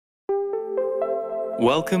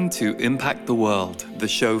Welcome to Impact the World, the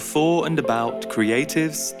show for and about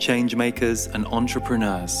creatives, changemakers, and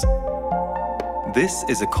entrepreneurs. This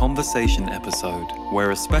is a conversation episode where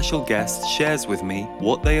a special guest shares with me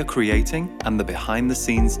what they are creating and the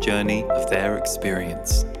behind-the-scenes journey of their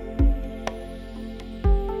experience.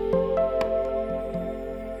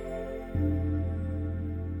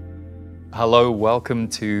 Hello, welcome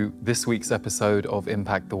to this week's episode of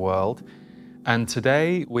Impact the World. And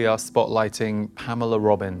today we are spotlighting Pamela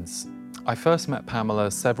Robbins. I first met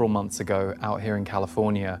Pamela several months ago out here in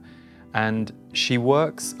California, and she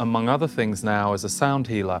works, among other things now, as a sound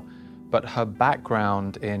healer, but her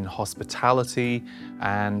background in hospitality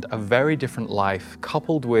and a very different life,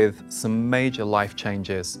 coupled with some major life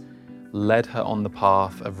changes, led her on the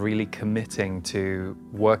path of really committing to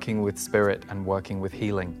working with spirit and working with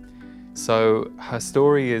healing. So her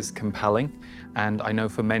story is compelling, and I know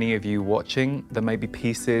for many of you watching, there may be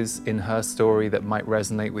pieces in her story that might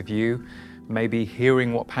resonate with you. Maybe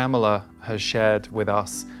hearing what Pamela has shared with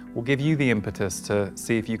us will give you the impetus to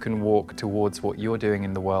see if you can walk towards what you're doing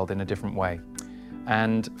in the world in a different way.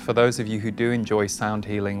 And for those of you who do enjoy sound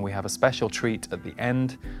healing, we have a special treat at the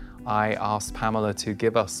end. I asked Pamela to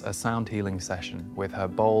give us a sound healing session with her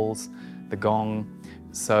bowls, the gong,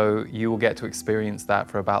 so you will get to experience that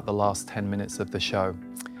for about the last 10 minutes of the show.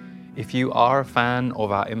 If you are a fan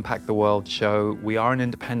of our Impact the World show, we are an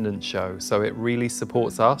independent show, so it really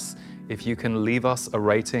supports us if you can leave us a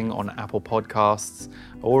rating on Apple Podcasts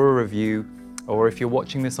or a review, or if you're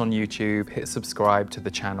watching this on YouTube, hit subscribe to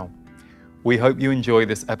the channel. We hope you enjoy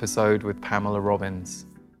this episode with Pamela Robbins.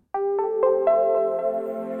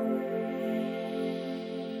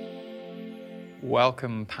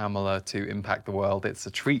 Welcome, Pamela, to Impact the World. It's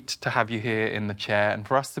a treat to have you here in the chair and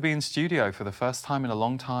for us to be in studio for the first time in a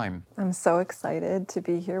long time. I'm so excited to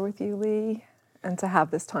be here with you, Lee, and to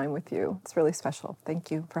have this time with you. It's really special.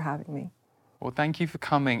 Thank you for having me. Well, thank you for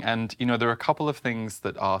coming. And, you know, there are a couple of things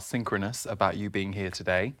that are synchronous about you being here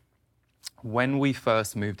today. When we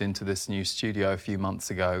first moved into this new studio a few months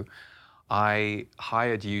ago, I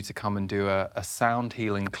hired you to come and do a sound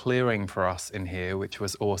healing clearing for us in here, which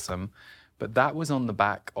was awesome. But that was on the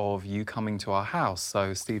back of you coming to our house.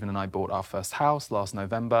 So Stephen and I bought our first house last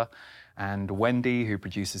November, and Wendy, who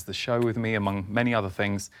produces the show with me, among many other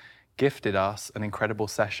things, gifted us an incredible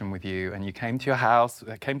session with you. And you came to the house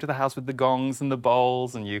with the gongs and the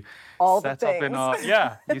bowls, and you set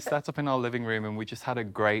up in our living room, and we just had a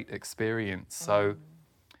great experience. So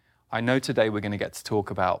I know today we're going to get to talk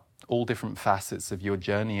about all different facets of your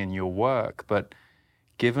journey and your work, but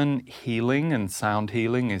given healing and sound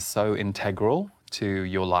healing is so integral to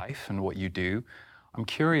your life and what you do, I'm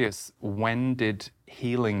curious, when did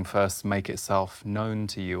healing first make itself known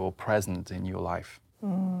to you or present in your life?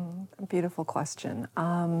 A beautiful question.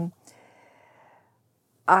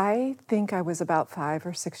 I think I was about 5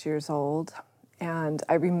 or 6 years old, and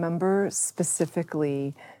I remember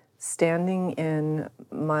specifically standing in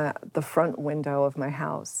the front window of my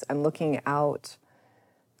house and looking out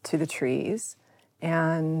to the trees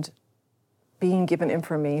and being given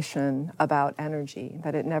information about energy,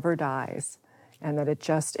 that it never dies and that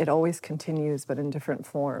it always continues, but in different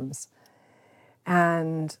forms.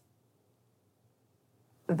 And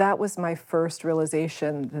that was my first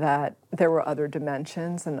realization that there were other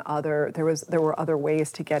dimensions and there were other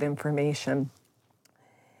ways to get information,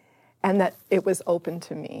 and that it was open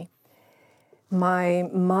to me. My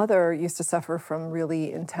mother used to suffer from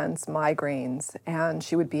really intense migraines, and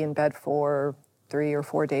she would be in bed for 3 or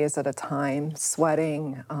 4 days at a time,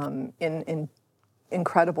 sweating, in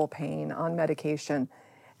incredible pain, on medication,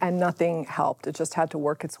 and nothing helped. It just had to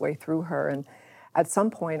work its way through her. And at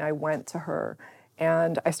some point I went to her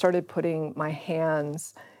and I started putting my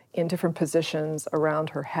hands in different positions around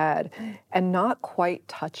her head and not quite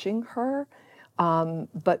touching her,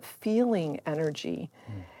 but feeling energy.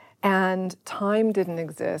 And time didn't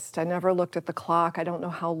exist. I never looked at the clock. I don't know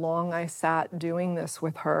how long I sat doing this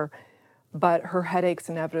with her, but her headaches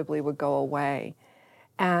inevitably would go away.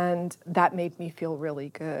 And that made me feel really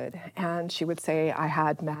good. And she would say I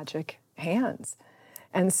had magic hands.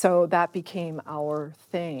 And so that became our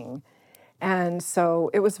thing. And so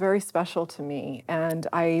it was very special to me. And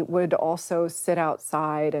I would also sit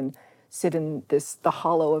outside and sit in the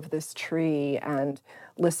hollow of this tree and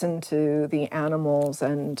listen to the animals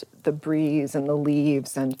and the breeze and the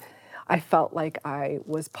leaves, and I felt like I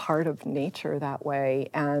was part of nature that way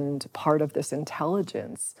and part of this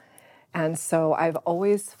intelligence. And so I've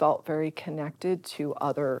always felt very connected to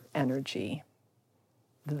other energy,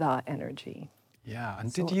 the energy. Yeah,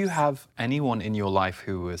 and did you have anyone in your life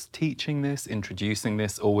who was teaching this, introducing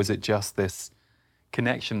this, or was it just this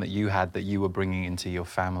connection that you had that you were bringing into your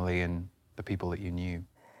family and the people that you knew?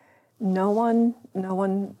 No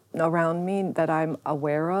one around me that I'm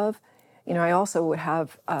aware of. You know, I also would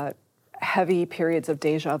have heavy periods of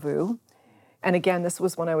déjà vu. And again, this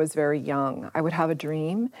was when I was very young. I would have a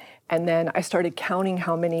dream, and then I started counting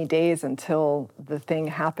how many days until the thing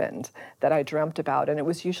happened that I dreamt about, and it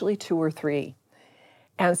was usually 2 or 3.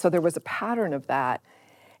 And so there was a pattern of that.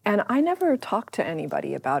 And I never talked to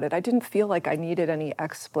anybody about it. I didn't feel like I needed any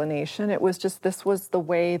explanation. It was just, this was the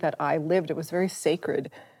way that I lived. It was very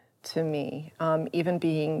sacred to me. Even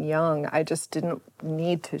being young, I just didn't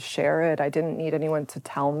need to share it. I didn't need anyone to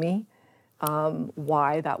tell me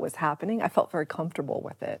why that was happening. I felt very comfortable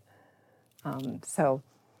with it. So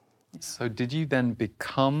did you then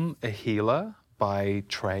become a healer by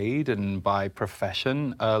trade and by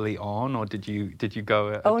profession early on, or did you go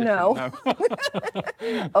a Oh, different...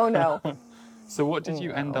 no. Oh, no. So what did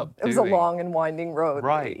you end up doing? It was a long and winding road.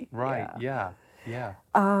 Right, really. yeah.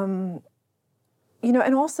 You know,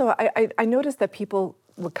 and also I noticed that people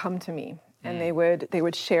would come to me and they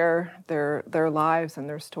would share their lives and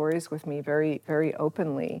their stories with me very, very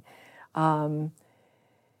openly.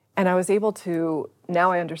 And I was able to,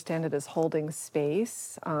 now I understand it as holding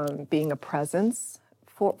space, being a presence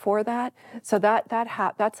for that. So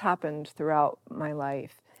that's happened throughout my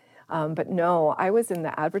life. But no, I was in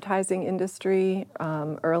the advertising industry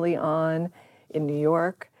early on in New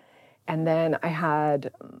York. And then I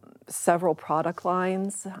had several product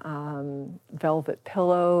lines, velvet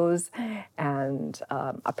pillows and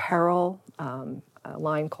apparel, a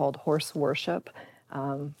line called Horse Worship.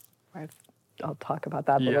 I'll talk about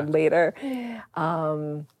that a little later.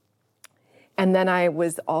 And then I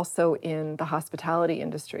was also in the hospitality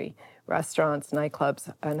industry, restaurants,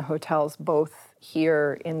 nightclubs, and hotels, both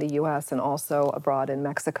here in the US and also abroad in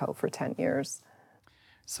Mexico for 10 years.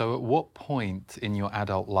 So at what point in your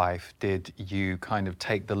adult life did you kind of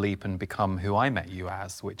take the leap and become who I met you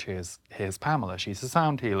as, which is, here's Pamela, she's a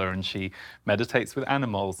sound healer and she meditates with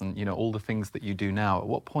animals and, you know, all the things that you do now. At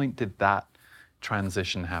what point did that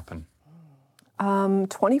transition happen?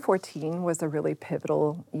 2014 was a really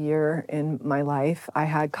pivotal year in my life. I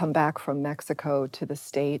had come back from Mexico to the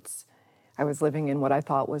States. I was living in what I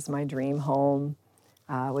thought was my dream home,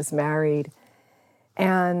 was married.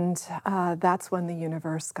 And that's when the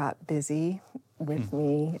universe got busy with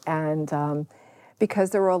me. And because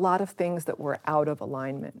there were a lot of things that were out of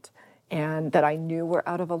alignment and that I knew were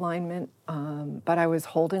out of alignment, but I was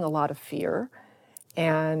holding a lot of fear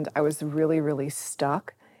and I was really, really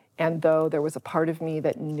stuck. And though there was a part of me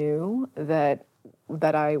that knew that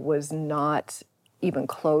I was not even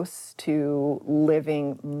close to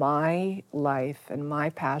living my life and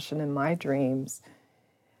my passion and my dreams,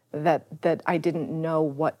 that I didn't know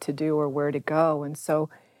what to do or where to go. And so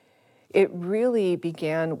it really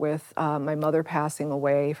began with my mother passing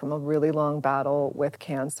away from a really long battle with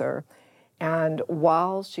cancer. And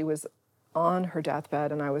while she was on her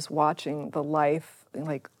deathbed and I was watching the life,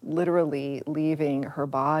 like literally leaving her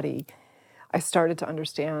body, I started to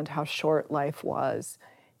understand how short life was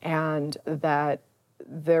and that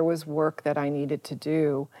there was work that I needed to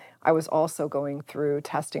do. I was also going through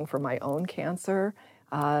testing for my own cancer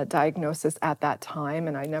diagnosis at that time,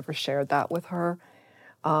 and I never shared that with her.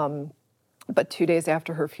 But 2 days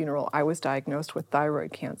after her funeral, I was diagnosed with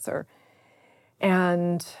thyroid cancer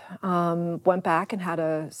and went back and had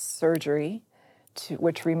a surgery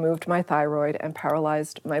which removed my thyroid and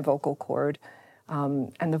paralyzed my vocal cord.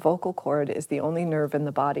 And the vocal cord is the only nerve in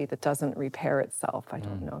the body that doesn't repair itself. I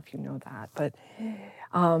don't know if you know that, but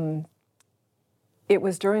it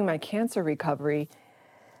was during my cancer recovery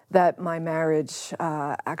that my marriage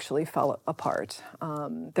actually fell apart.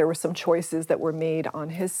 There were some choices that were made on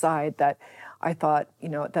his side that I thought, you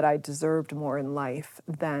know, that I deserved more in life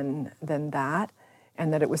than that,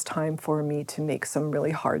 and that it was time for me to make some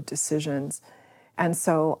really hard decisions. And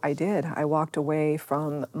so I did. I walked away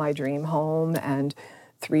from my dream home and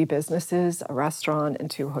 3 businesses, a restaurant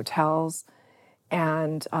and 2 hotels.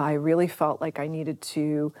 And I really felt like I needed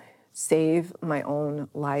to save my own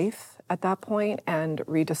life at that point and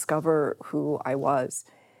rediscover who I was.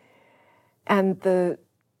 And those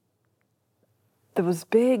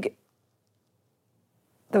big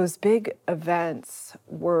events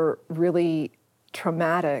were really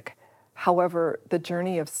traumatic. However, the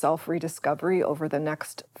journey of self-rediscovery over the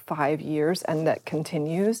next 5 years, and that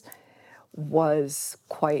continues, was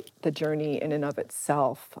quite the journey in and of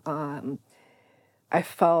itself. I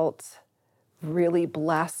felt really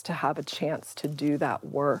blessed to have a chance to do that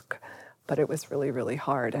work, but it was really, really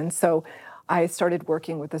hard. And so I started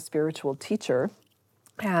working with a spiritual teacher,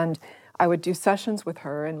 and I would do sessions with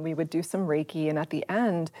her, and we would do some Reiki, and at the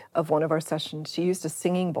end of one of our sessions, she used a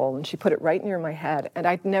singing bowl, and she put it right near my head, and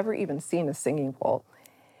I'd never even seen a singing bowl.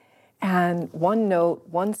 And one note,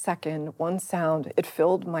 1 second, one sound, it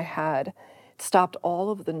filled my head, it stopped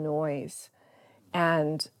all of the noise,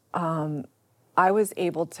 and I was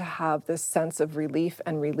able to have this sense of relief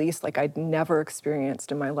and release like I'd never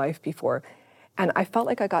experienced in my life before. And I felt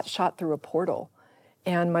like I got shot through a portal,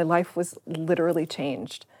 and my life was literally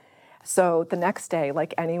changed. So the next day,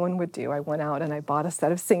 like anyone would do, I went out and I bought a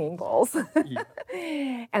set of singing bowls.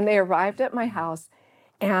 Yeah. And they arrived at my house,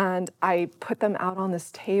 and I put them out on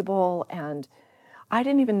this table, and I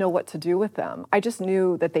didn't even know what to do with them. I just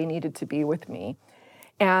knew that they needed to be with me.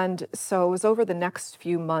 And so it was over the next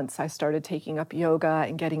few months, I started taking up yoga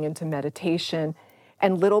and getting into meditation.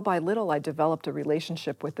 And little by little, I developed a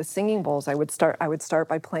relationship with the singing bowls. I would start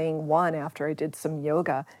by playing one after I did some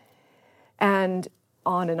yoga, and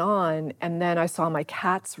on. And then I saw my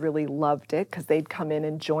cats really loved it because they'd come in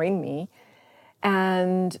and join me.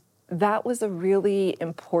 And that was a really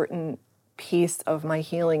important piece of my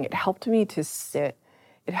healing. It helped me to sit.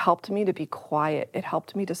 It helped me to be quiet. It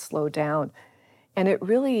helped me to slow down. And it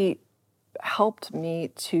really helped me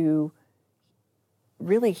to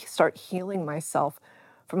really start healing myself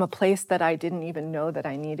from a place that I didn't even know that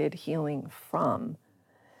I needed healing from.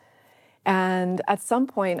 And at some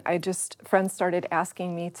point, friends started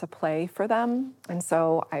asking me to play for them. And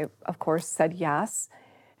so I, of course, said yes,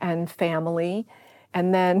 and family.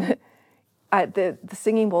 And then the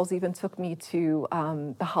singing bowls even took me to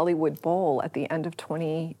the Hollywood Bowl at the end of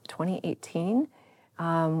 2018.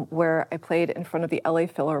 Where I played in front of the LA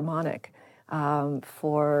Philharmonic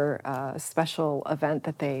for a special event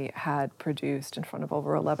that they had produced in front of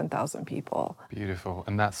over 11,000 people. Beautiful.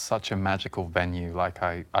 And that's such a magical venue. Like,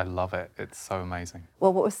 I love it. It's so amazing.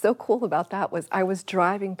 Well, what was so cool about that was I was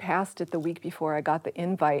driving past it the week before I got the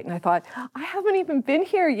invite, and I thought, I haven't even been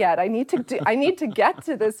here yet. I need to get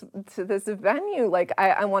to this venue. Like,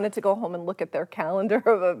 I wanted to go home and look at their calendar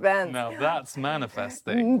of events. Now that's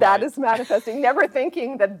manifesting. That is manifesting. Never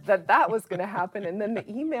thinking that was going to happen. And then the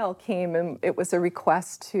email came, and it was a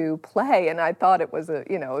request to play, and I thought it was it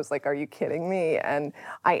was like, are you kidding me? And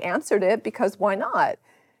I answered it because why not?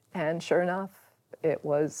 And sure enough, it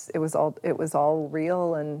was all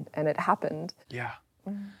real, and it happened. Yeah.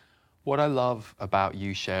 What I love about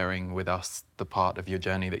you sharing with us the part of your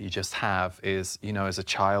journey that you just have is, as a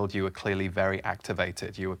child, you were clearly very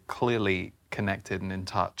activated. You were clearly connected and in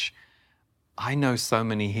touch. I know so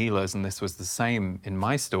many healers, and this was the same in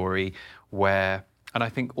my story, and I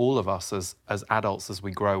think all of us as adults, as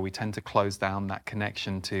we grow, we tend to close down that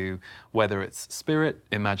connection to whether it's spirit,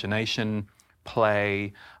 imagination,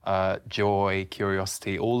 play, joy,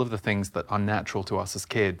 curiosity, all of the things that are natural to us as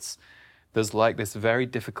kids. There's like this very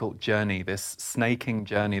difficult journey, this snaking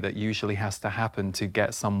journey that usually has to happen to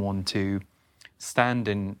get someone to stand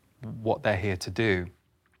in what they're here to do.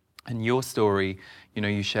 And your story,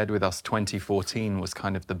 you shared with us 2014 was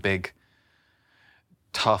kind of the big,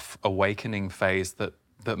 tough awakening phase that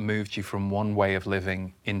moved you from one way of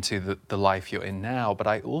living into the life you're in now. But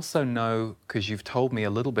I also know, because you've told me a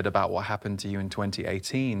little bit about what happened to you in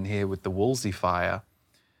 2018 here with the Wolsey fire,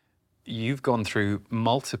 you've gone through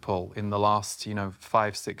multiple, in the last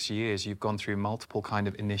 5-6 years, you've gone through multiple kind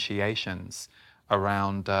of initiations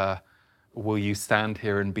around will you stand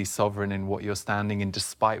here and be sovereign in what you're standing in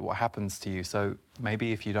despite what happens to you. So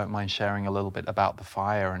maybe if you don't mind sharing a little bit about the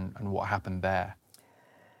fire and what happened there.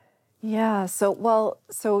 Yeah, so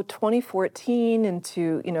 2014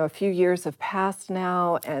 into, a few years have passed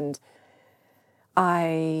now, and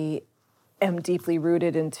I am deeply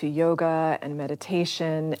rooted into yoga and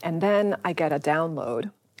meditation, and then I get a download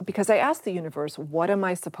because I asked the universe, what am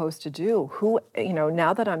I supposed to do?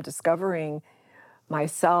 Now that I'm discovering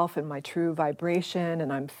myself and my true vibration,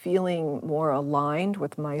 and I'm feeling more aligned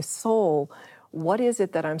with my soul, what is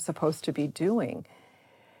it that I'm supposed to be doing?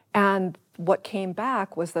 And what came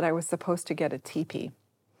back was that I was supposed to get a teepee.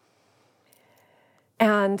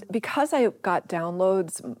 And because I got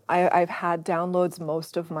downloads, I've had downloads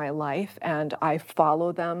most of my life, and I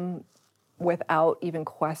follow them without even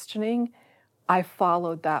questioning. I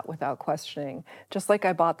followed that without questioning. Just like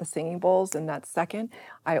I bought the singing bowls in that second,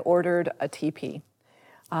 I ordered a teepee.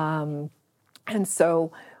 And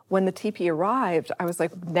so when the teepee arrived, I was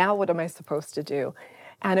like, now what am I supposed to do?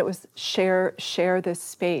 And it was share this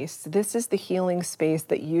space. This is the healing space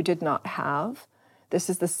that you did not have.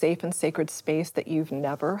 This is the safe and sacred space that you've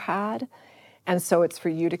never had. And so it's for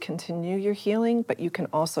you to continue your healing, but you can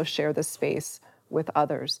also share this space with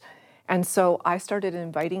others. And so I started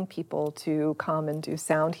inviting people to come and do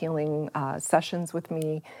sound healing sessions with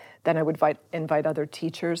me. Then I would invite other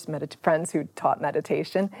teachers, friends who taught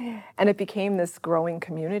meditation, and it became this growing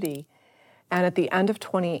community. And at the end of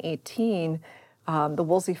 2018, the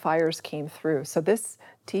Woolsey fires came through. So this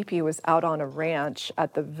teepee was out on a ranch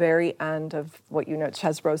at the very end of what you know,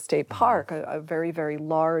 Chesbrough State Park, a very, very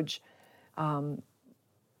large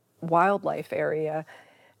wildlife area.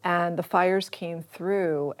 And the fires came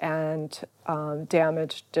through and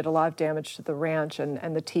did a lot of damage to the ranch,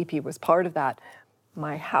 and the teepee was part of that.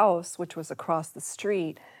 My house, which was across the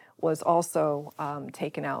street, was also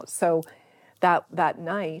taken out. So that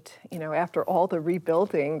night, you know, after all the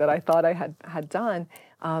rebuilding that I thought I had done,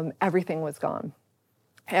 everything was gone.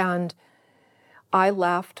 And I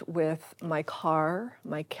left with my car,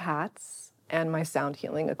 my cats, and my sound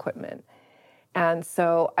healing equipment. And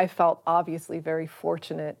so I felt obviously very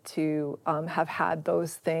fortunate to have had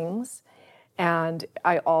those things. And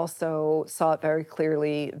I also saw it very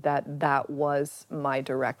clearly that that was my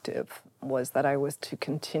directive, was that I was to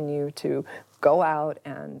continue to go out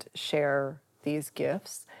and share these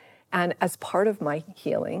gifts. And as part of my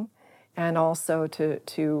healing, and also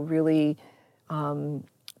to really to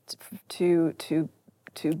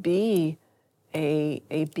be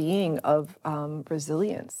a being of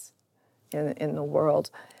resilience in the world.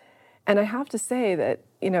 And I have to say that,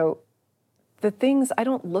 you know, the things, I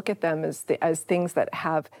don't look at them as things that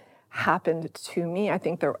have happened to me. I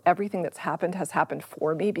think everything that's happened has happened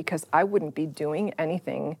for me, because I wouldn't be doing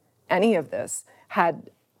any of this,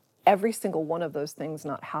 had every single one of those things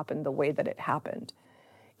not happened the way that it happened,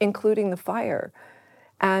 including the fire.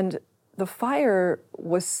 And the fire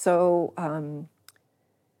was so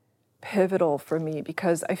pivotal for me,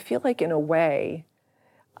 because I feel like, in a way,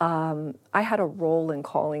 I had a role in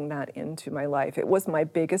calling that into my life. It was my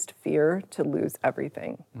biggest fear to lose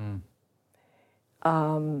everything.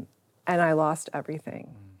 And I lost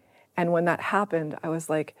everything. And when that happened, I was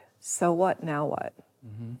like, so what, now what?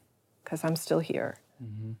 Because I'm still here.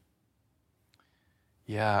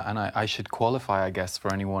 Yeah, and I should qualify, I guess,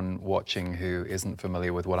 for anyone watching who isn't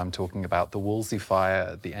familiar with what I'm talking about. The Woolsey fire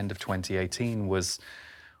at the end of 2018 was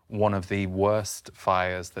one of the worst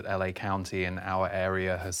fires that LA County and our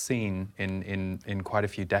area has seen in quite a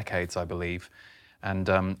few decades, I believe. And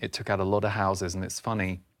it took out a lot of houses. And it's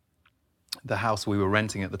funny, the house we were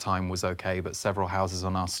renting at the time was okay, but several houses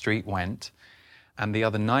on our street went. And the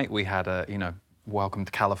other night we had welcome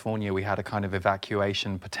to California, we had a kind of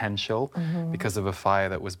evacuation potential because of a fire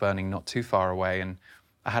that was burning not too far away. And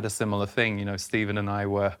I had a similar thing, you know, Stephen and I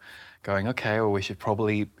were going, okay, well, we should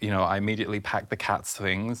probably, you know, I immediately packed the cats'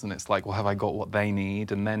 things, and it's like, well, have I got what they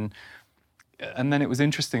need? And then it was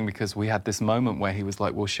interesting, because we had this moment where he was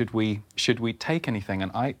like, well, should we take anything?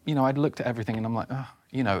 And I, you know, I'd looked at everything and I'm like, oh,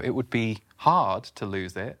 you know, it would be hard to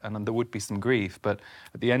lose it, and there would be some grief, but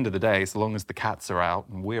at the end of the day, so long as the cats are out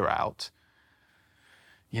and we're out,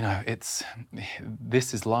 you know,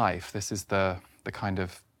 this is life. This is the kind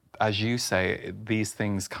of, as you say, these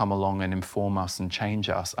things come along and inform us and change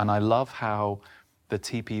us. And I love how the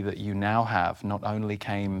teepee that you now have not only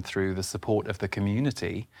came through the support of the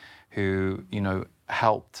community, who, you know,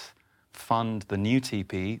 helped fund the new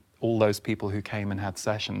teepee, all those people who came and had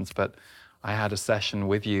sessions, but I had a session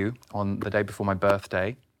with you on the day before my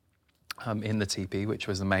birthday in the teepee, which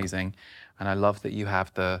was amazing. And I love that you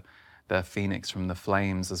have the phoenix from the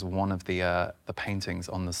flames as one of the paintings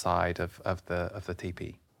on the side of the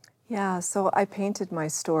teepee. Yeah, so I painted my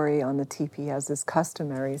story on the teepee, as is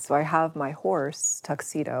customary. So I have my horse,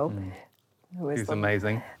 Tuxedo, who is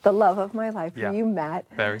amazing. The love of my life, who you met.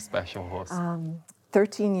 Very special horse.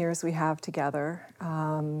 13 years we have together,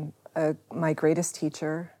 my greatest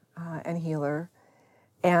teacher and healer.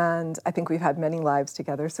 And I think we've had many lives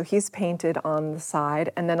together. So he's painted on the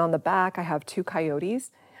side. And then on the back, I have two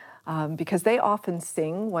coyotes, because they often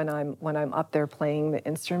sing when I'm up there playing the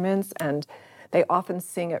instruments. And they often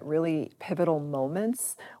sing at really pivotal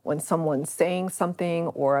moments when someone's saying something,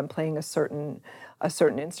 or I'm playing a certain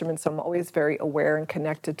instrument. So I'm always very aware and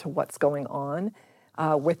connected to what's going on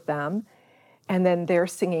with them. And then they're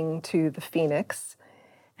singing to the phoenix,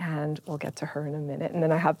 and we'll get to her in a minute. And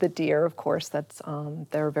then I have the deer, of course,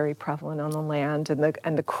 they're very prevalent on the land,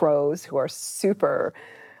 and the crows, who are super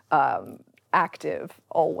active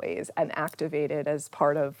always and activated as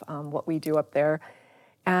part of what we do up there.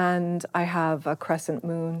 And I have a crescent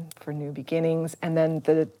moon for new beginnings. And then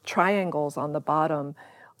the triangles on the bottom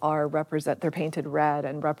they're painted red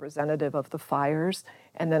and representative of the fires.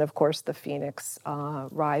 And then, of course, the phoenix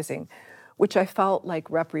rising, which I felt like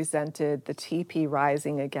represented the teepee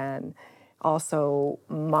rising again, also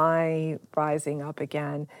my rising up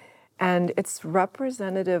again. And it's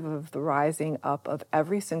representative of the rising up of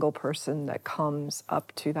every single person that comes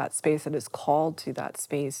up to that space and is called to that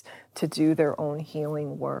space to do their own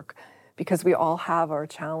healing work. Because we all have our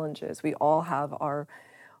challenges, we all have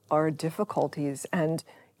our difficulties, and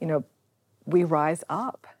we rise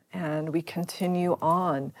up and we continue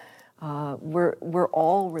on. We're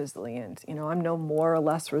all resilient. I'm no more or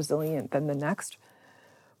less resilient than the next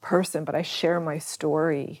person, but I share my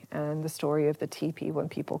story and the story of the teepee when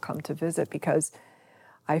people come to visit, because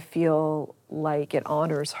I feel like it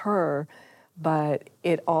honors her, but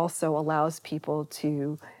it also allows people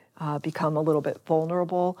to become a little bit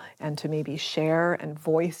vulnerable and to maybe share, and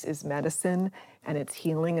voice is medicine and it's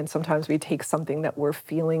healing. And sometimes we take something that we're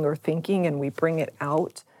feeling or thinking and we bring it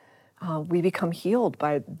out. We become healed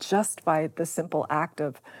by the simple act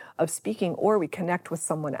of speaking, or we connect with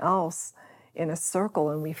someone else in a circle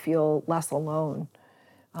and we feel less alone.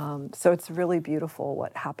 So it's really beautiful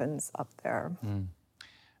what happens up there.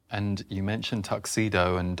 And you mentioned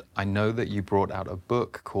tuxedo, and I know that you brought out a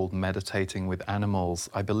book called Meditating with Animals,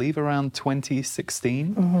 I believe around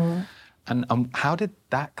 2016. And how did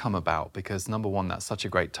that come about? Because number one, that's such a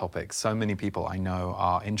great topic. So many people I know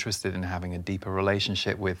are interested in having a deeper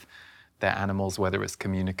relationship with their animals, whether it's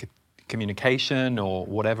communication or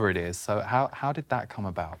whatever it is. So how did that come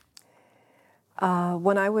about?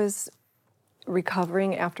 When I was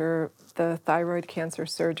recovering after the thyroid cancer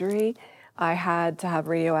surgery, I had to have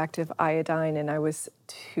radioactive iodine, and I was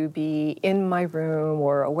to be in my room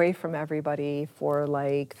or away from everybody for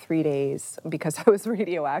like 3 days because I was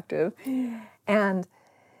radioactive. And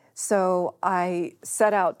so I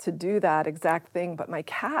set out to do that exact thing, but my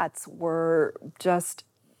cats were just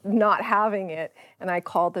not having it. And I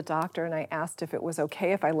called the doctor and I asked if it was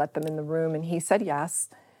okay if I let them in the room, and he said yes.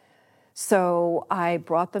 So I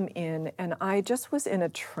brought them in, and I just was in a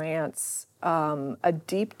trance, a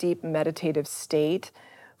deep, deep meditative state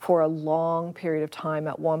for a long period of time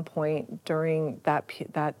at one point during that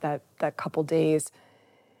couple days.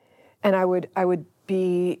 And I would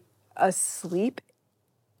be asleep,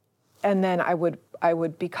 and then I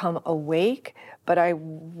would become awake, but I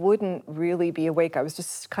wouldn't really be awake. I was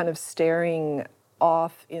just kind of staring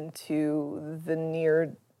off into the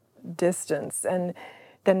near distance, and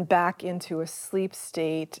then back into a sleep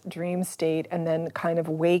state, dream state, and then kind of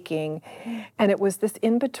waking. And it was this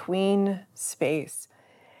in-between space.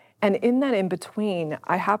 And in that in-between,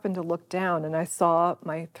 I happened to look down and I saw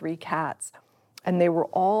my 3 cats, and they were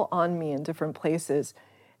all on me in different places.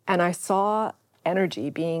 And I saw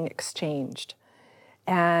energy being exchanged.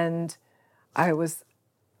 And I was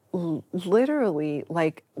literally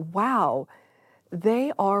like, wow,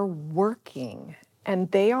 they are working.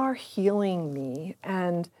 And they are healing me.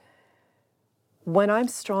 And when I'm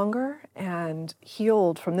stronger and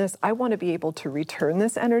healed from this, I want to be able to return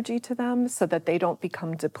this energy to them so that they don't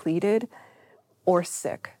become depleted or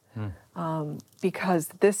sick, because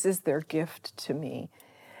this is their gift to me.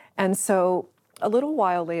 And so a little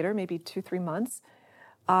while later, maybe 2-3 months,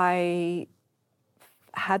 I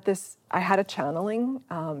had a channeling,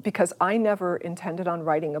 because I never intended on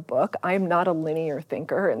writing a book. I am not a linear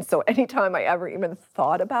thinker. And so anytime I ever even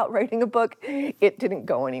thought about writing a book, it didn't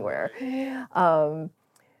go anywhere.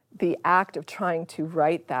 The act of trying to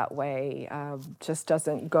write that way just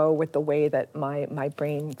doesn't go with the way that my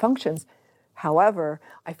brain functions. However,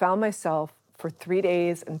 I found myself for 3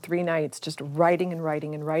 days and 3 nights just writing and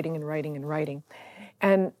writing and writing and writing and writing.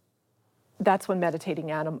 And that's when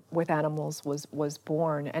Meditating with Animals was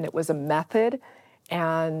born, and it was a method,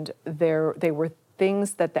 and they were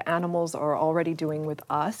things that the animals are already doing with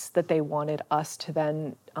us that they wanted us to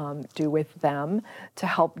then do with them, to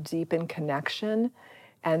help deepen connection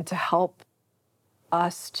and to help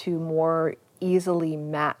us to more easily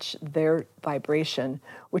match their vibration,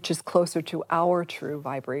 which is closer to our true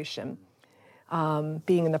vibration,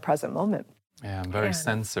 being in the present moment. Yeah, and very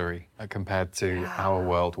sensory compared to our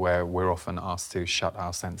world where we're often asked to shut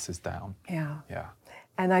our senses down. Yeah.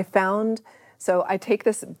 And I found, so I take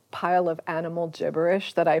this pile of animal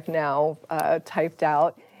gibberish that I've now typed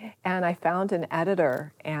out, and I found an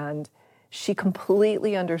editor, and she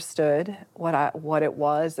completely understood what it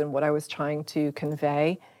was and what I was trying to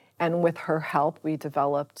convey. And with her help, we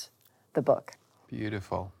developed the book.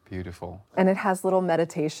 Beautiful, beautiful. And it has little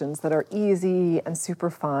meditations that are easy and super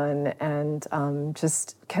fun, and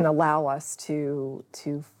just can allow us to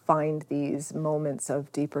find these moments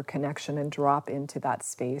of deeper connection and drop into that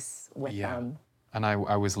space with them. And I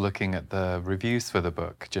was looking at the reviews for the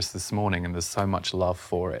book just this morning, and there's so much love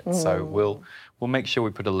for it. So we'll make sure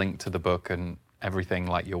we put a link to the book and everything,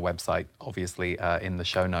 like your website, obviously, in the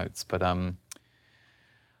show notes. But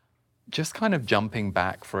Just kind of jumping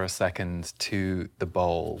back for a second to the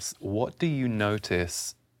bowls, what do you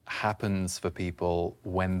notice happens for people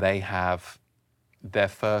when they have their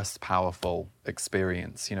first powerful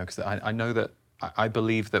experience? You know, because I know that I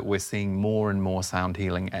believe that we're seeing more and more sound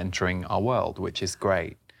healing entering our world, which is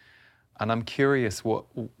great. And I'm curious,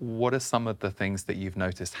 what are some of the things that you've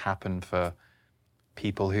noticed happen for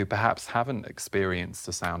people who perhaps haven't experienced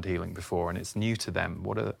a sound healing before and it's new to them?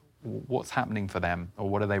 What's happening for them, or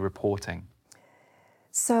what are they reporting?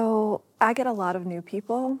 So I get a lot of new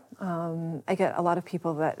people. I get a lot of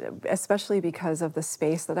people that, especially because of the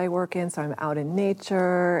space that I work in, so I'm out in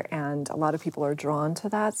nature, and a lot of people are drawn to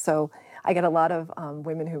that. So I get a lot of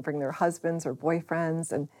women who bring their husbands or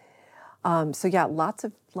boyfriends, and so yeah, lots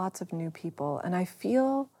of new people. And I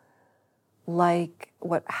feel like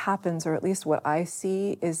what happens, or at least what I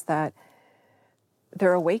see, is that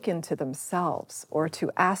they're awakened to themselves or to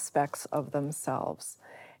aspects of themselves.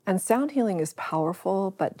 And sound healing is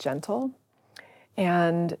powerful but gentle.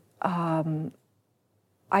 And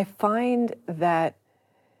I find that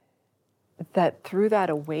through that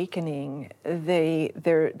awakening, they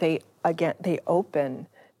open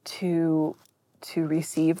to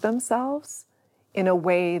receive themselves in a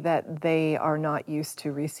way that they are not used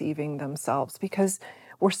to receiving themselves, because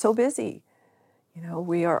we're so busy. You know,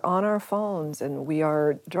 we are on our phones and we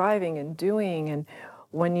are driving and doing, and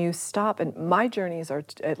when you stop, and my journeys are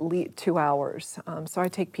at least 2 hours, so I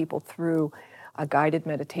take people through a guided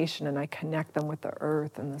meditation and I connect them with the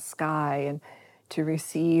earth and the sky, and to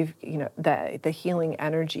receive, you know, the healing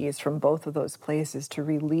energies from both of those places, to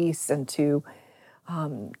release and to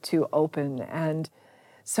open. And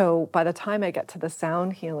so by the time I get to the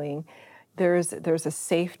sound healing, there's a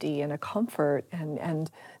safety and a comfort,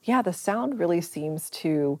 and yeah, the sound really seems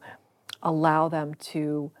to allow them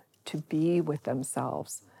to be with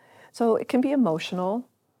themselves. So it can be emotional.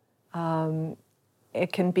 It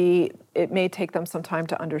may take them some time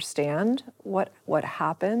to understand what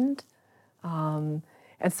happened. And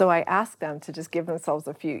so I ask them to just give themselves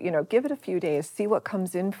give it a few days, see what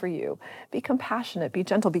comes in for you. Be compassionate, be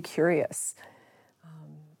gentle, be curious.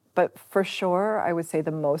 But for sure, I would say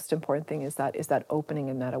the most important thing is that opening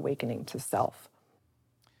and that awakening to self.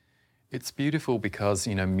 It's beautiful because,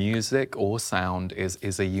 you know, music or sound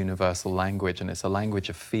is a universal language, and it's a language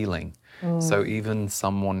of feeling. So even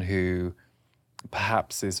someone who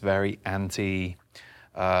perhaps is very anti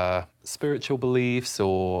spiritual beliefs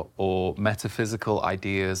or metaphysical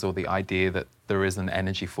ideas, or the idea that there is an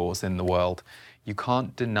energy force in the world, you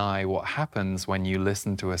can't deny what happens when you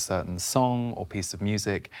listen to a certain song or piece of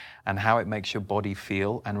music and how it makes your body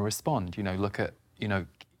feel and respond. You know, look at, you know,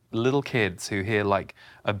 little kids who hear like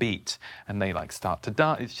a beat and they like start to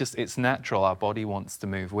dance. It's natural. Our body wants to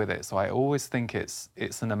move with it. So I always think it's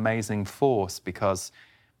an amazing force because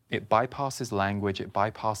it bypasses language, it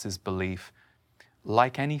bypasses belief.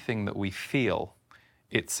 Like anything that we feel,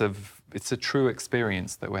 it's a true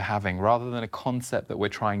experience that we're having rather than a concept that we're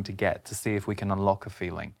trying to get to see if we can unlock a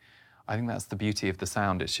feeling. I think that's the beauty of the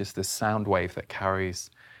sound. It's just this sound wave that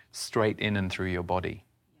carries straight in and through your body.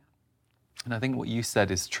 And I think what you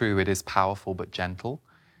said is true. It is powerful but gentle.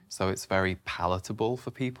 So it's very palatable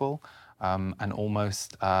for people and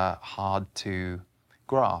almost hard to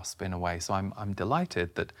grasp in a way. So I'm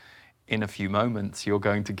delighted that in a few moments you're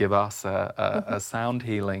going to give us a sound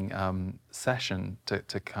healing session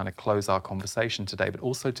to kind of close our conversation today, but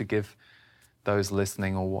also to give those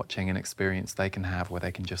listening or watching an experience they can have where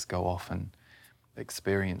they can just go off and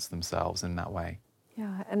experience themselves in that way.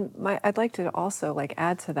 Yeah, and I'd like to also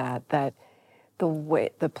add to that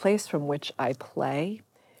the place from which I play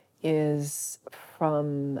is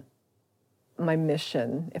from my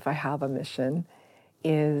mission, if I have a mission,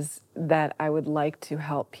 is that I would like to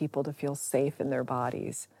help people to feel safe in their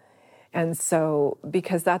bodies. And so,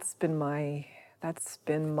 because that's been my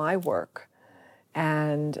work.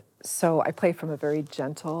 And so I play from a very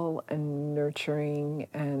gentle and nurturing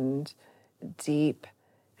and deep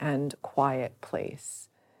and quiet place.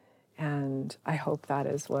 And I hope that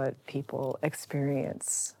is what people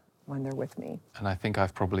experience when they're with me. And I think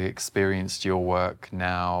I've probably experienced your work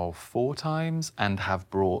now 4 times and have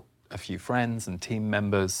brought a few friends and team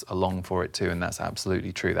members along for it too. And that's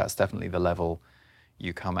absolutely true. That's definitely the level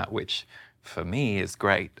you come at, which for me is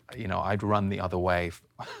great. You know, I'd run the other way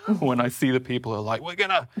when I see the people who are like,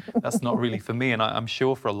 that's not really for me. And I'm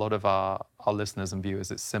sure for a lot of our listeners and viewers,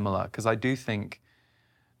 it's similar, because I do think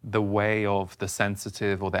the way of the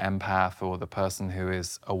sensitive or the empath or the person who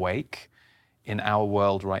is awake in our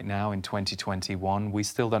world right now in 2021, we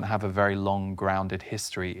still don't have a very long grounded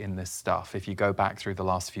history in this stuff. If you go back through the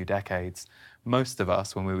last few decades, most of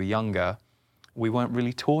us, when we were younger, we weren't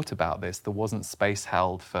really taught about this. There wasn't space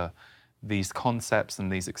held for these concepts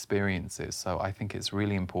and these experiences. So I think it's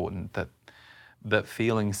really important that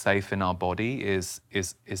feeling safe in our body is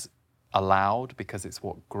allowed, because it's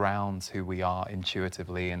what grounds who we are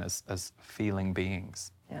intuitively and as feeling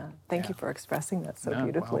beings. Yeah, thank you for expressing that so No,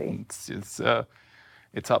 beautifully. Well,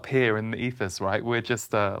 it's up here in the ethers, right? We're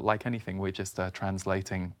just, like anything, we're just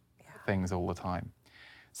translating things all the time.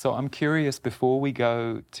 So I'm curious, before we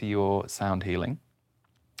go to your sound healing,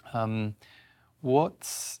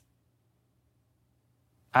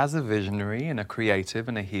 as a visionary and a creative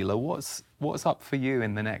and a healer, what's up for you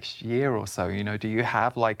in the next year or so? You know, do you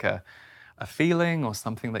have like a feeling or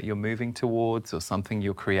something that you're moving towards, or something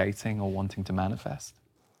you're creating or wanting to manifest?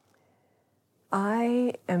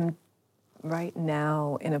 I am right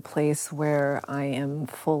now in a place where I am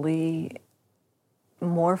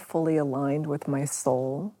more fully aligned with my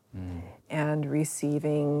soul and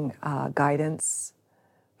receiving guidance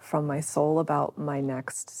from my soul about my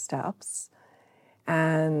next steps.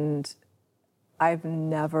 And I've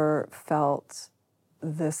never felt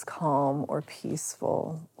this calm or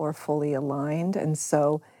peaceful or fully aligned. And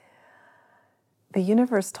so the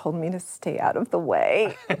universe told me to stay out of the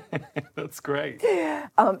way. That's great.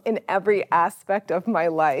 In every aspect of my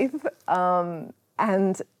life.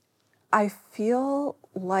 And I feel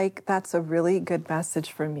like that's a really good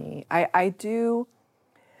message for me.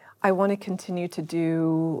 I want to continue to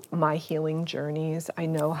do my healing journeys. I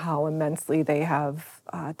know how immensely they have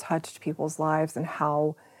touched people's lives, and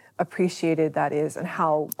how appreciated that is, and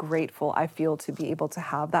how grateful I feel to be able to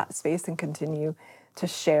have that space and continue to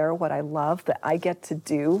share what I love, that I get to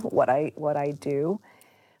do what I do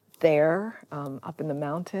there, up in the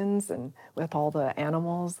mountains, and with all the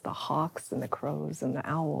animals, the hawks and the crows and the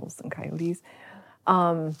owls and coyotes.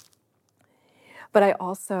 But I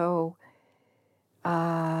also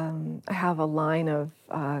I have a line of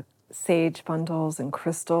sage bundles and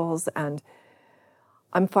crystals, and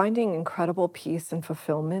I'm finding incredible peace and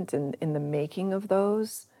fulfillment in the making of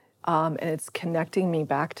those. And it's connecting me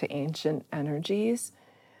back to ancient energies.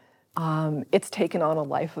 It's taken on a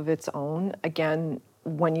life of its own. Again,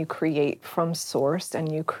 when you create from source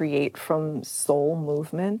and you create from soul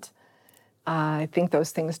movement, I think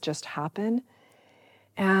those things just happen.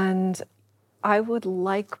 And I would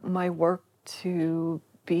like my work to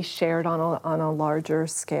be shared on a larger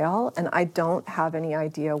scale. And I don't have any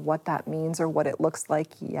idea what that means or what it looks like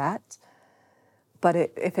yet. But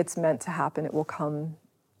if it's meant to happen, it will come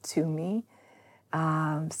to me.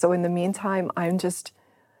 So in the meantime,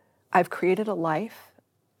 I've created a life.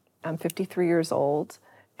 I'm 53 years old,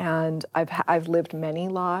 and I've lived many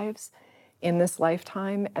lives in this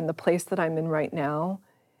lifetime. And the place that I'm in right now,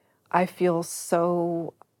 I'm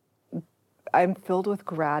filled with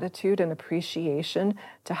gratitude and appreciation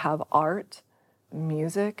to have art,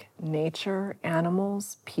 music, nature,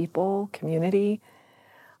 animals, people, community.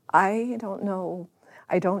 I don't know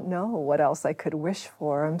what else I could wish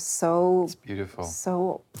for. I'm It's beautiful.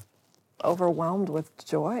 so overwhelmed with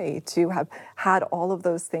joy to have had all of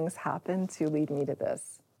those things happen to lead me to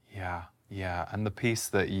this. Yeah. And the piece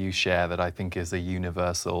that you share, that I think is a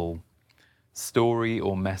universal story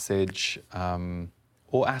or message,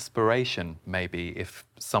 or aspiration, maybe, if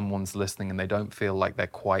someone's listening and they don't feel like they're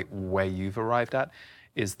quite where you've arrived at,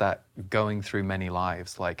 is that going through many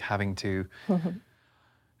lives, like having to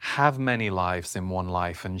have many lives in one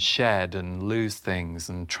life, and shed and lose things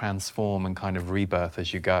and transform and kind of rebirth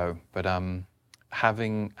as you go. But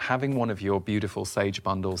having one of your beautiful sage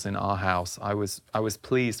bundles in our house, I was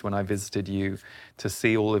pleased when I visited you to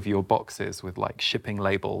see all of your boxes with like shipping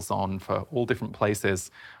labels on for all different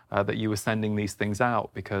places, that you were sending these things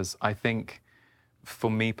out, because I think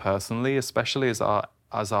for me personally, especially as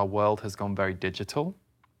our world has gone very digital,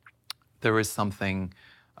 there is something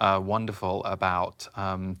wonderful about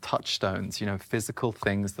touchstones, physical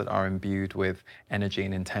things that are imbued with energy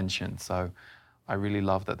and intention. So I really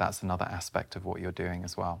love that that's another aspect of what you're doing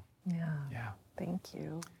as well. Yeah. Thank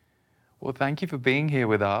you. Well, thank you for being here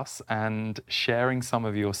with us and sharing some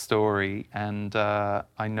of your story. And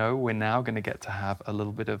I know we're now going to get to have a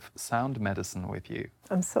little bit of sound medicine with you.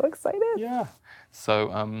 I'm so excited. Yeah.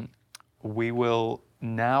 So we will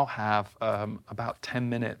now have about 10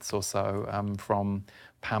 minutes or so from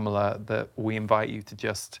Pamela, that we invite you to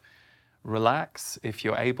just relax. If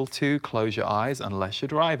you're able to, close your eyes, unless you're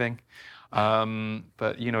driving.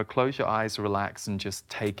 But, close your eyes, relax, and just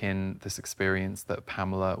take in this experience that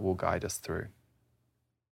Pamela will guide us through.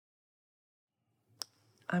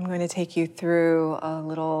 I'm going to take you through a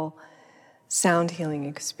little sound healing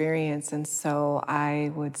experience. And so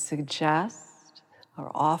I would suggest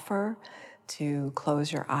or offer to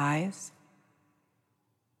close your eyes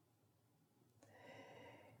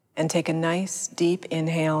And take a nice deep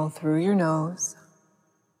inhale through your nose.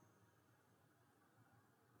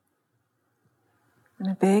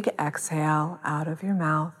 And a big exhale out of your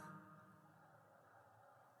mouth.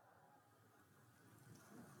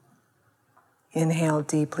 Inhale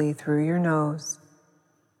deeply through your nose.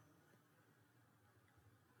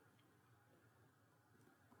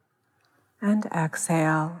 And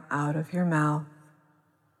exhale out of your mouth.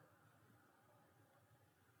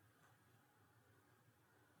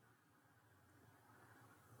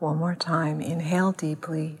 One more time, inhale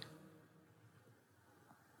deeply.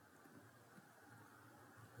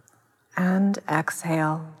 And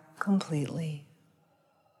exhale completely.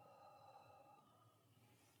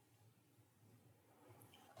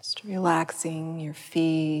 Just relaxing your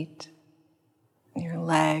feet, your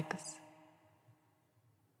legs,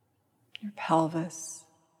 your pelvis,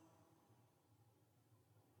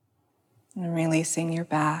 and releasing your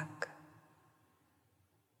back.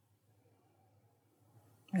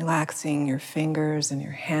 Relaxing your fingers and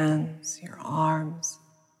your hands, your arms.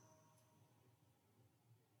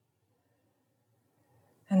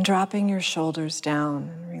 And dropping your shoulders down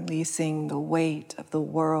and releasing the weight of the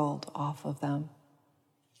world off of them.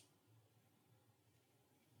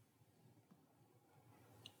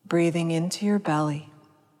 Breathing into your belly.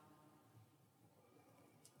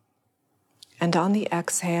 And on the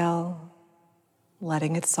exhale,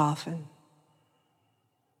 letting it soften.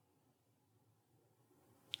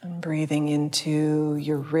 And breathing into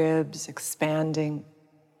your ribs, expanding.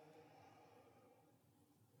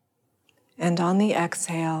 And on the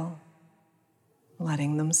exhale,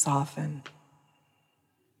 letting them soften.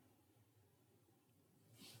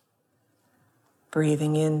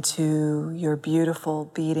 Breathing into your beautiful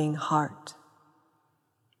beating heart.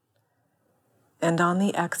 And on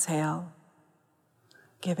the exhale,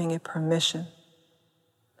 giving it permission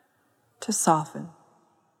to soften.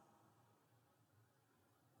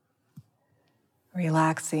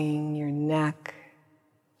 Relaxing your neck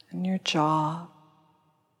and your jaw,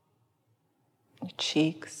 your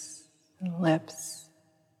cheeks and lips,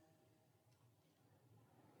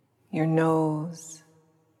 your nose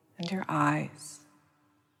and your eyes.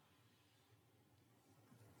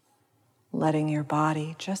 Letting your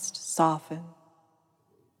body just soften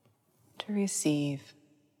to receive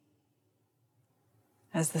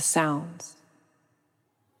as the sounds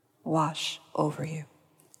wash over you.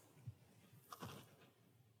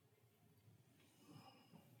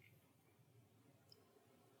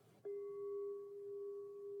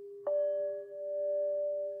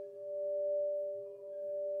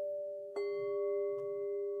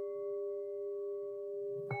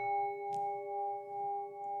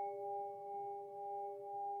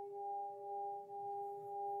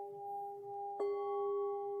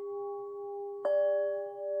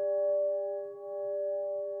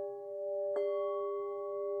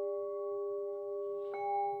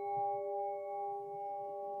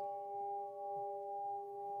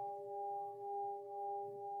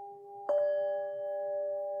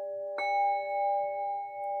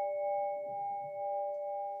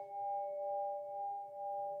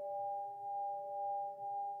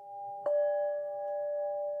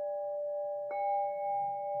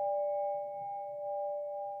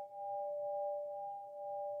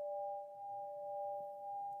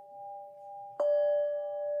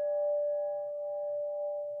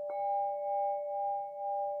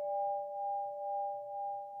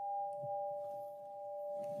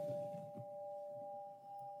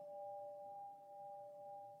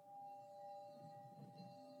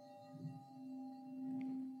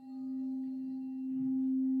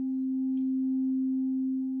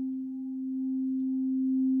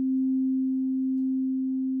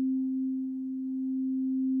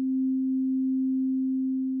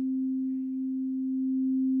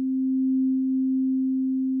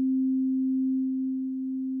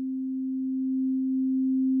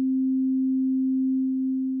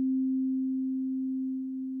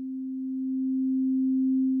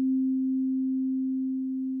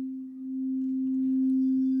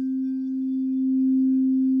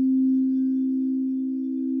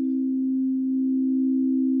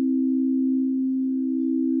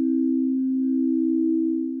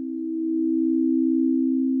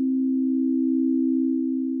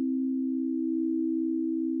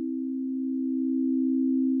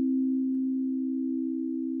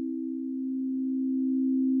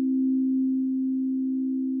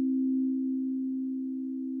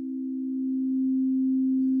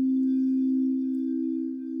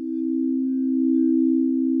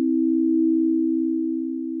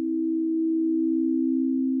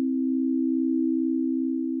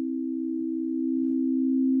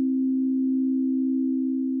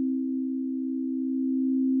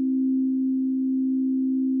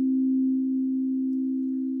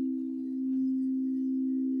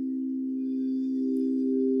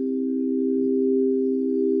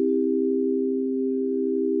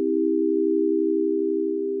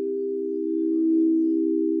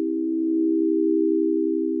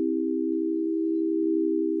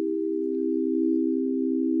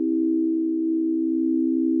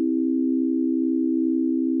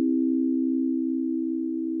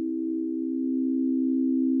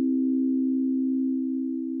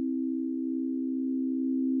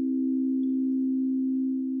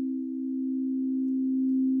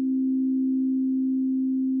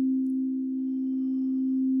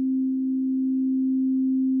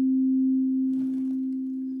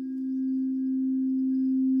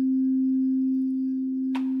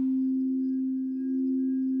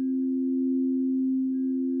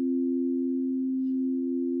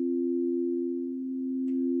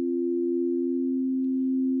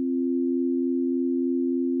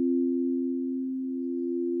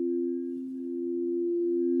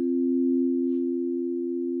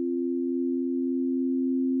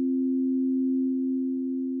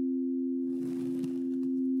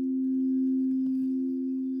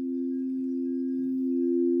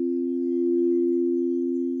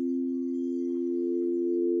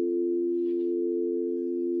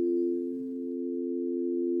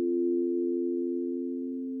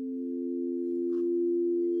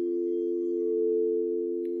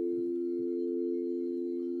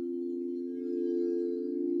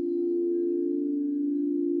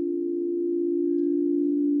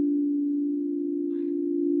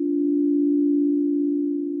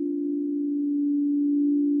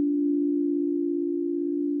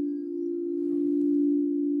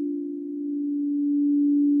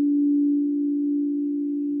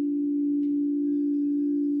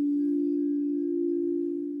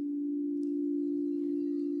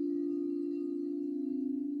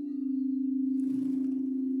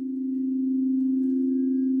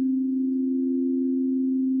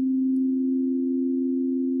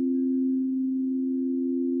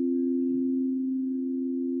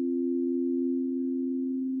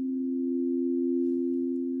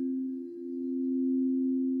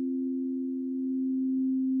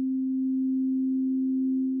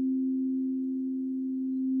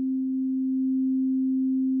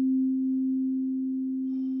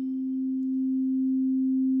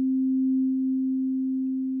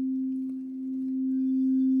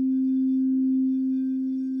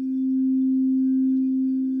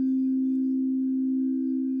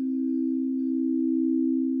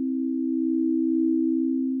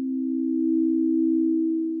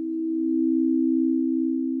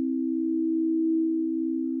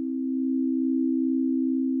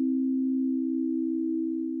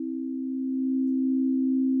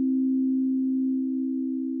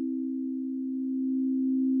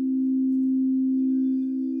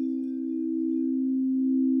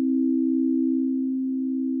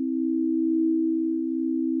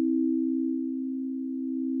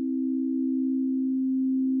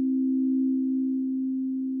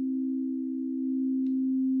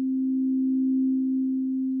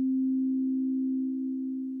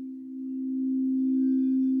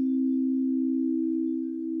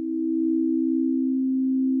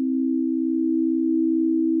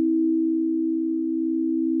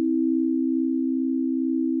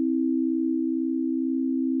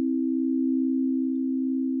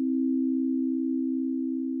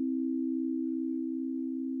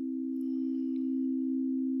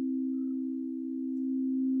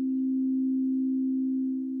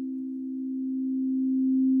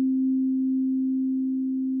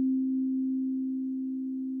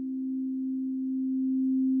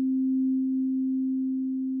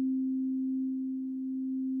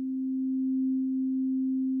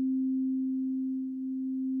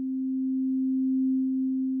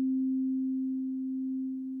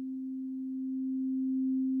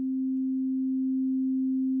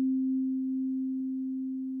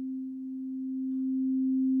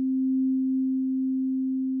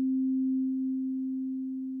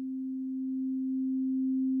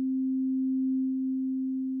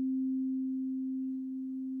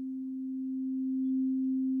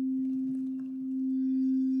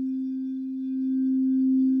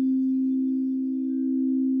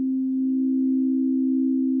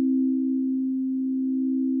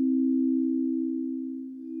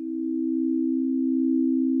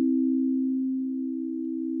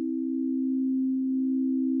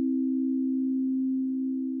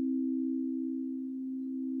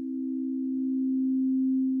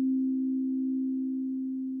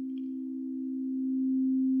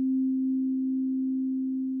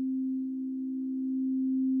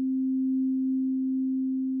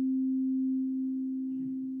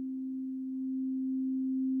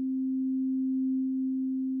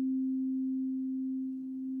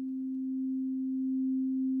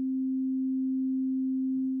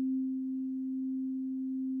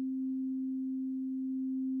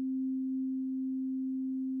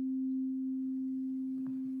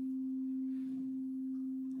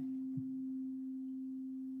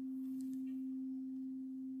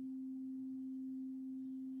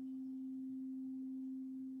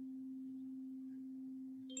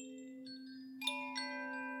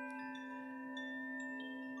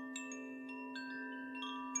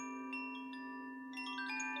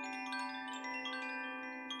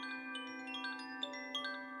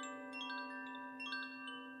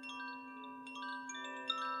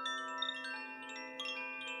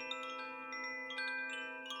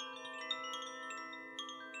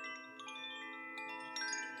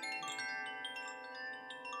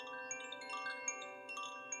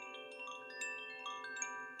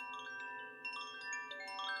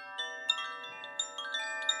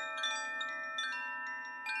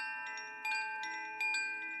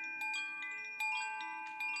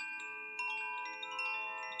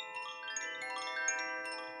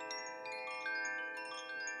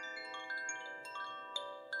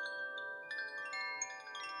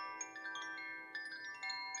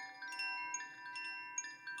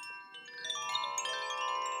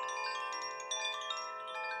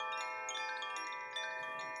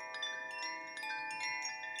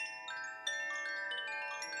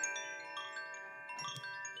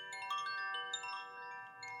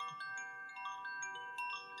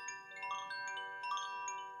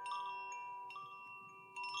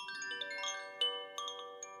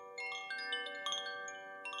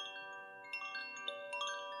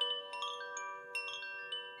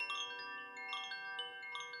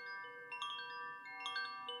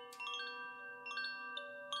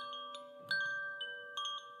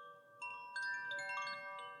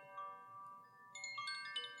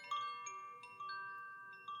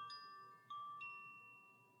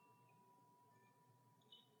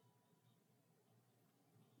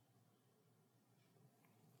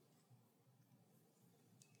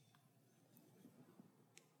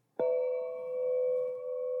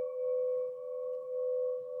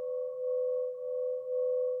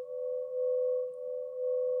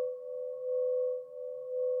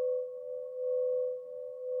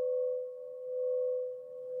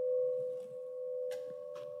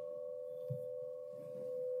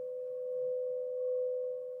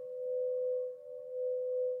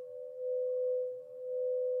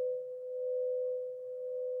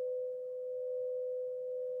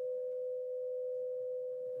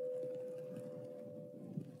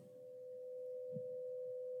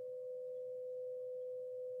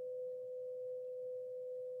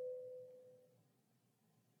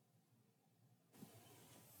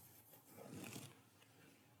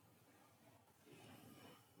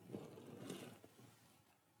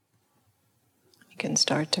 can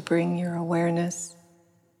start to bring your awareness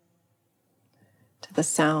to the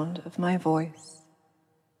sound of my voice.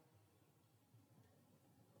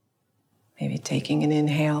 Maybe taking an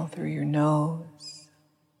inhale through your nose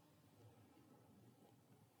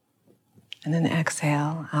and an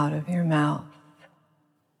exhale out of your mouth.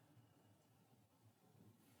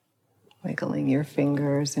 Wiggling your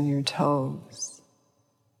fingers and your toes.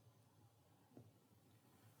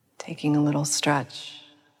 Taking a little stretch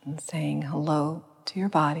and saying hello to your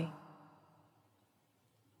body.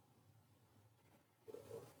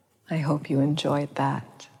 I hope you enjoyed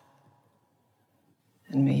that.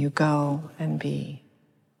 And may you go and be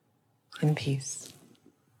in peace.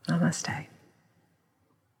 Namaste.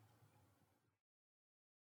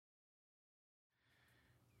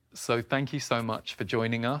 So thank you so much for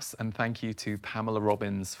joining us, and thank you to Pamela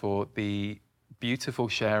Robbins for the beautiful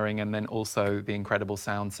sharing and then also the incredible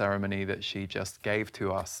sound ceremony that she just gave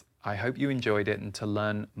to us. I hope you enjoyed it, and to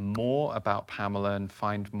learn more about Pamela and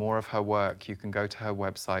find more of her work, you can go to her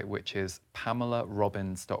website, which is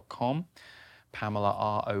PamelaRobbins.com,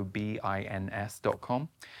 Pamela, ROBINS.com.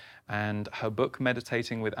 And her book,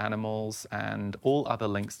 Meditating with Animals, and all other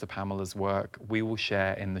links to Pamela's work, we will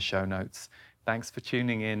share in the show notes. Thanks for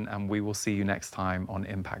tuning in, and we will see you next time on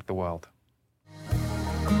Impact the World.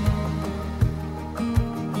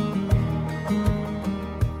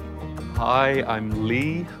 Hi, I'm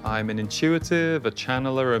Lee. I'm an intuitive, a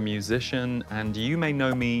channeler, a musician, and you may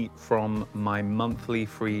know me from my monthly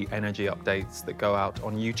free energy updates that go out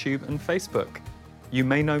on YouTube and Facebook. You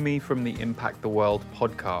may know me from the Impact the World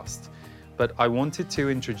podcast, but I wanted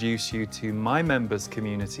to introduce you to my members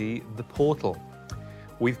community, The Portal.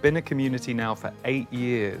 We've been a community now for 8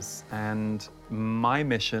 years, and my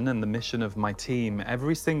mission and the mission of my team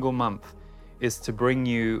every single month is to bring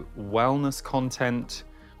you wellness content,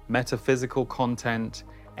 metaphysical content,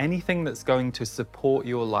 anything that's going to support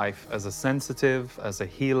your life as a sensitive, as a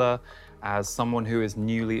healer, as someone who is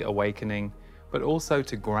newly awakening, but also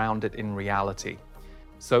to ground it in reality.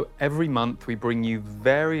 So every month we bring you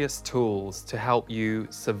various tools to help you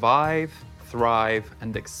survive, thrive,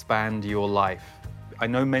 and expand your life. I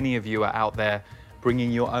know many of you are out there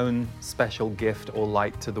bringing your own special gift or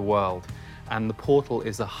light to the world, and the Portal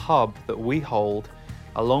is a hub that we hold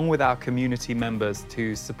along with our community members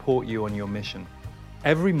to support you on your mission.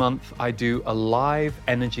 Every month I do a live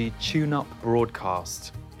energy tune-up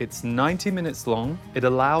broadcast. It's 90 minutes long. It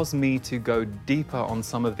allows me to go deeper on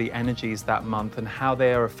some of the energies that month and how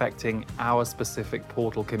they are affecting our specific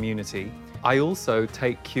Portal community. I also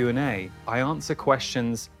take Q&A. I answer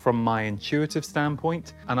questions from my intuitive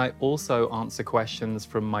standpoint, and I also answer questions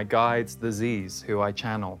from my guides, the Z's, who I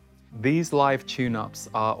channel. These live tune-ups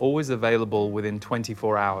are always available within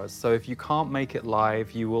 24 hours, so if you can't make it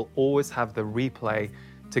live, you will always have the replay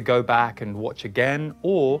to go back and watch again,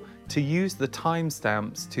 or to use the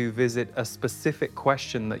timestamps to visit a specific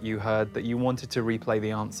question that you heard that you wanted to replay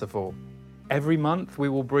the answer for. Every month, we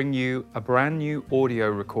will bring you a brand new audio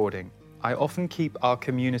recording. I often keep our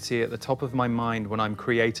community at the top of my mind when I'm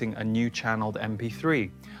creating a new channeled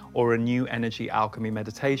MP3 or a new energy alchemy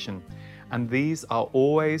meditation. And these are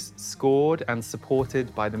always scored and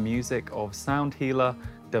supported by the music of sound healer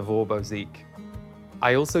Davor Bozik.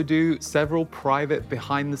 I also do several private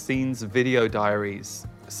behind-the-scenes video diaries.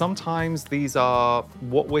 Sometimes these are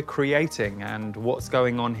what we're creating and what's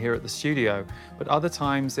going on here at the studio, but other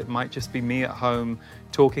times it might just be me at home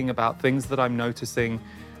talking about things that I'm noticing,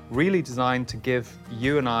 really designed to give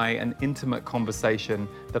you and I an intimate conversation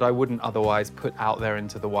that I wouldn't otherwise put out there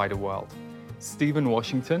into the wider world. Stephen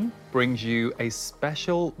Washington brings you a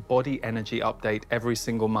special body energy update every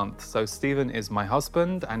single month. So Stephen is my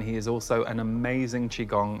husband, and he is also an amazing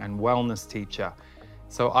Qigong and wellness teacher.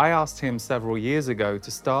 So I asked him several years ago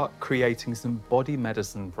to start creating some body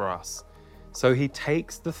medicine for us. So he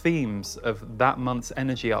takes the themes of that month's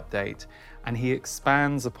energy update and he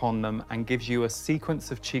expands upon them and gives you a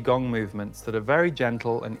sequence of Qigong movements that are very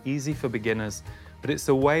gentle and easy for beginners, but it's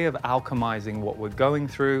a way of alchemizing what we're going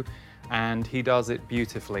through, and he does it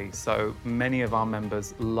beautifully. So many of our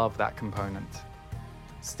members love that component.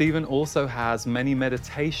 Stephen also has many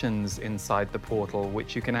meditations inside the Portal,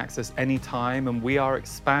 which you can access anytime, and we are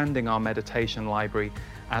expanding our meditation library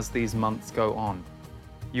as these months go on.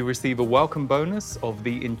 You receive a welcome bonus of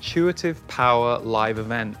the Intuitive Power live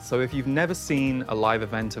event. So if you've never seen a live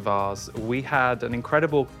event of ours, we had an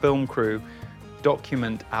incredible film crew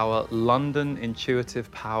document our London Intuitive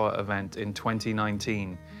Power event in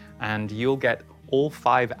 2019, and you'll get all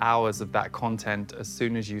 5 hours of that content as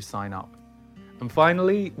soon as you sign up. And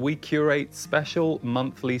finally, we curate special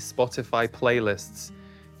monthly Spotify playlists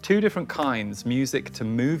Two different kinds: music to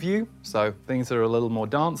move you, so things that are a little more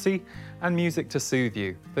dancey, and music to soothe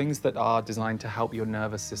you, things that are designed to help your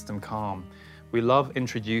nervous system calm. We love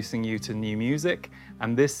introducing you to new music,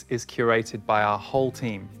 and this is curated by our whole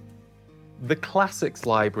team. The Classics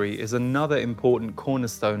Library is another important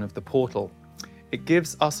cornerstone of the portal. It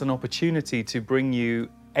gives us an opportunity to bring you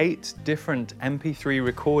 8 different MP3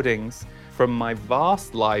 recordings from my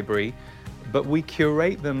vast library, but we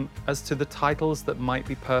curate them as to the titles that might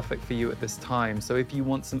be perfect for you at this time. So if you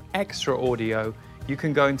want some extra audio, you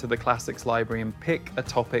can go into the Classics Library and pick a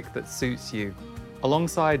topic that suits you.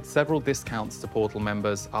 Alongside several discounts to Portal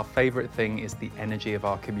members, our favorite thing is the energy of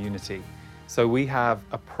our community. So we have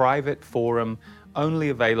a private forum only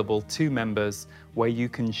available to members where you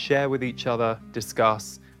can share with each other,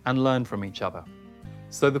 discuss, and learn from each other.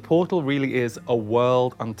 So the portal really is a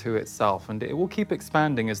world unto itself, and it will keep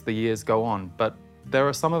expanding as the years go on. But there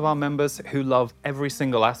are some of our members who love every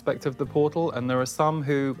single aspect of the portal, and there are some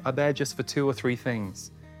who are there just for 2 or 3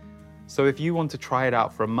 things. So if you want to try it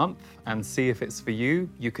out for a month and see if it's for you,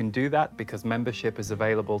 you can do that because membership is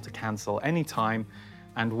available to cancel anytime,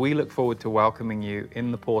 and we look forward to welcoming you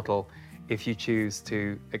in the portal if you choose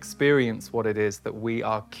to experience what it is that we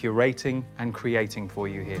are curating and creating for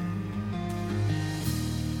you here.